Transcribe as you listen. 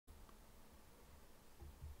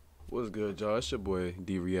What's good, y'all? It's your boy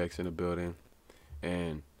D-Rex in the building.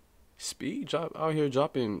 And Speed out here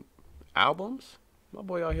dropping albums? My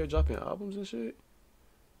boy out here dropping albums and shit?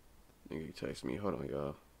 Nigga text me. Hold on,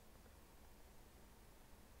 y'all.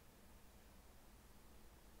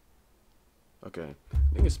 Okay.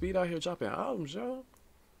 Nigga Speed out here dropping albums, y'all.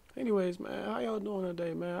 Anyways, man, how y'all doing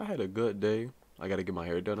today, man? I had a good day. I gotta get my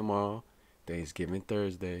hair done tomorrow. Thanksgiving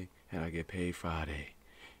Thursday. And I get paid Friday.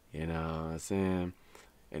 You know what I'm saying?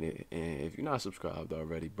 And if you're not subscribed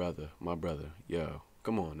already, my brother, yo,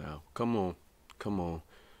 come on now. Come on.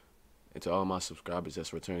 And to all my subscribers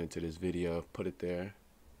that's returning to this video, put it there.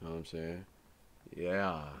 You know what I'm saying?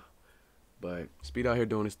 Yeah. But Speed out here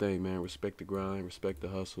doing his thing, man. Respect the grind, respect the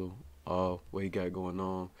hustle, all what he got going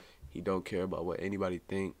on. He don't care about what anybody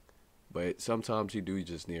think. But sometimes he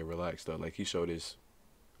just need to relax, though. Like, he showed his,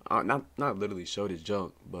 not literally showed his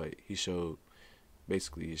junk, but he showed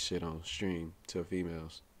basically his shit on stream to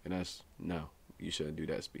females, and that's no, you shouldn't do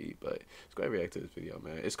that, Speed. But let's go ahead and react to this video,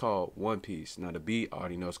 man. It's called One Piece. Now the beat, I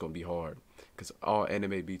already know it's gonna be hard because all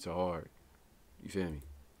anime beats are hard. You feel me?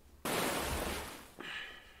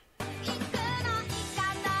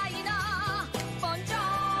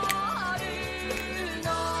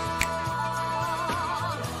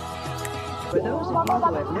 For those of you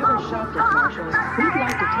who have never shopped at Marshall's, we'd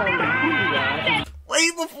like to tell you who we are and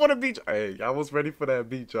Wait before the beat. Hey, y'all was ready for that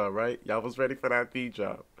beat drop, right? Y'all was ready for that beat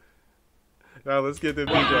drop. Now let's get the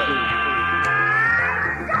beat drop.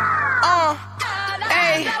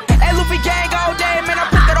 Hey, Luffy gang all day, man, I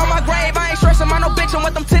put that on my grave. I ain't stressing about no bitch, I'm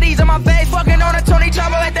with them titties in my face. Fucking on a Tony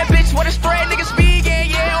Chopper like that bitch with a straight nigga Speed gang,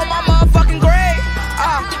 yeah, on my motherfucking grave.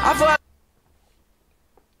 I fuck.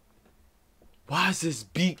 Why is this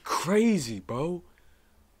beat crazy, bro?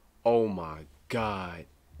 Oh my god.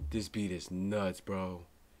 This beat is nuts, bro.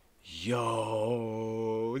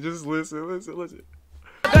 Yo, just listen. Girl,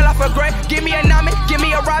 I feel great. Give me a nami, give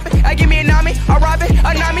me a robin. Give me a nami, a robin,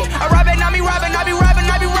 a nami, a robin, nami, robin, I be robbing,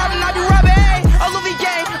 I be robbing, I be robbing. Hey, a Luffy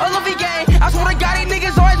gang. I swear to God, these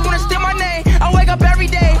niggas always wanna steal my name. I wake up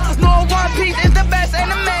every day, know One Piece is the best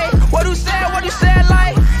anime. What you said,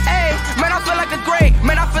 like? Hey, man, I feel like a great.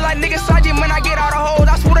 Man, I feel like nigga Saji, man, I get out of holes.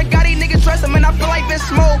 I swear to God, these niggas trust him, man, I feel like Vince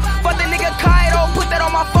Smoke. But the nigga Kaido, put that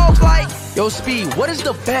on my folks like. Yo, Speed, what is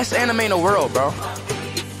the best anime in the world, bro?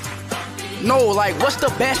 No, like, what's the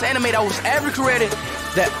best anime that was ever created?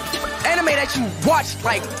 That anime that you watch,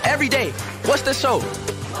 like, every day. What's the show?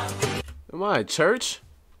 Am I at church?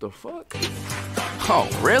 The fuck? Oh,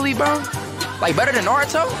 really, bro? Like, better than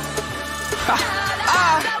Naruto?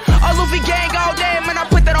 A Luffy gang all day, man, I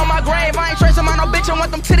put that on my grave. I ain't stressing about no bitch, I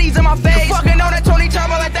want them titties in my face. Fucking on that Tony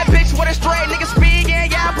Chopper like that bitch with a straight nigga Speed gang,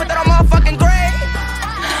 yeah, I put that on my fucking grave.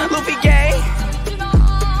 Luffy gang,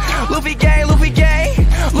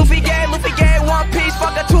 One Piece,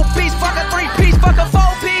 fuck a 2-piece, fuck a 3-piece, fuck a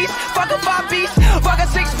 4-piece, fuck a 5-piece, fuck a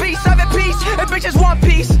 6-piece, 7-piece, and bitch is One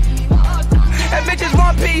Piece, and bitch is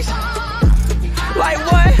One Piece. Like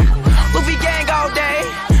what? Luffy gang all day,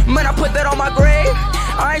 man, I put that on my grave.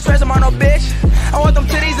 I ain't stressing about no bitch, I want them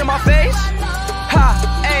titties in my face. Ha,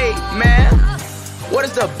 hey, man, what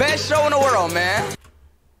is the best show in the world, man?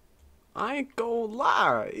 I ain't gonna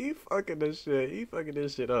lie. He fucking this shit. He fucking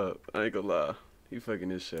this shit up. I ain't gonna lie. He fucking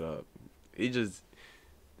this shit up. He just,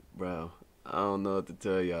 bro, I don't know what to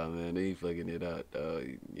tell y'all, man. He fucking it up, though.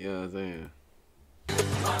 You know what I'm saying?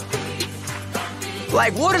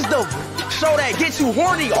 Like, what is the show that gets you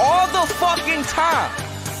horny all the fucking time?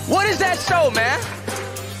 What is that show, man?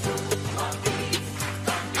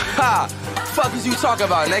 Ha, fuck is you talking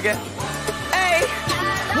about, nigga? Hey,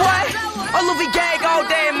 what? A Luffy gang all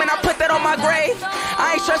day, man, I put that on my grave.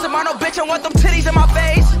 I ain't stressing about no bitch, I want them titties in my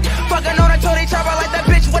face. Fucking on a Tony Chopper like that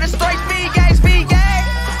bitch with a straight Speed gang, Speed gang.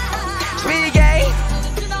 Speed gang.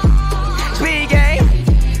 Speed gang.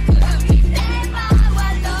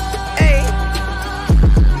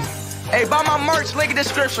 Hey, buy my merch, link in the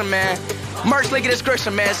description, man. Merch, link in the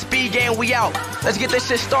description, man. Speed gang, we out. Let's get this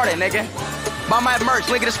shit started, nigga. Buy my merch,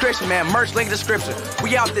 link in the description, man. Merch, link in the description.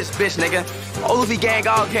 We out this bitch, nigga. Luffy gang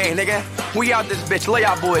all gang, nigga. We out this bitch. Love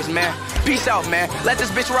y'all boys, man. Peace out, man. Let this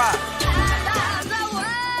bitch ride.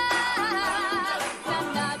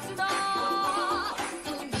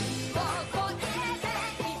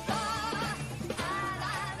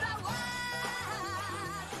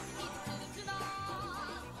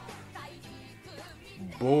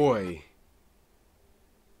 Boy.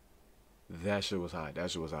 That shit was hot. That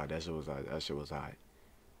shit was hot. That shit was hot. That shit was hot.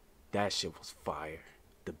 That shit was fire.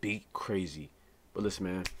 The beat crazy. But listen,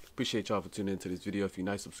 man, appreciate y'all for tuning into this video. If you're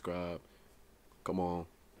not subscribed, come on.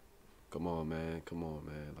 Come on, man. Come on,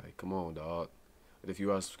 man. Like, come on, dog. And if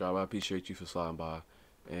you are subscribed, I appreciate you for sliding by.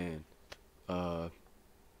 And all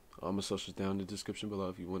my socials down in the description below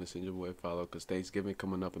if you want to send your boy a follow, because Thanksgiving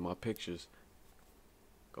coming up in my pictures.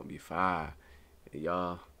 Gonna be fire. And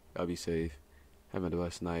y'all be safe. Have a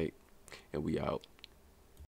blessed night. And we out.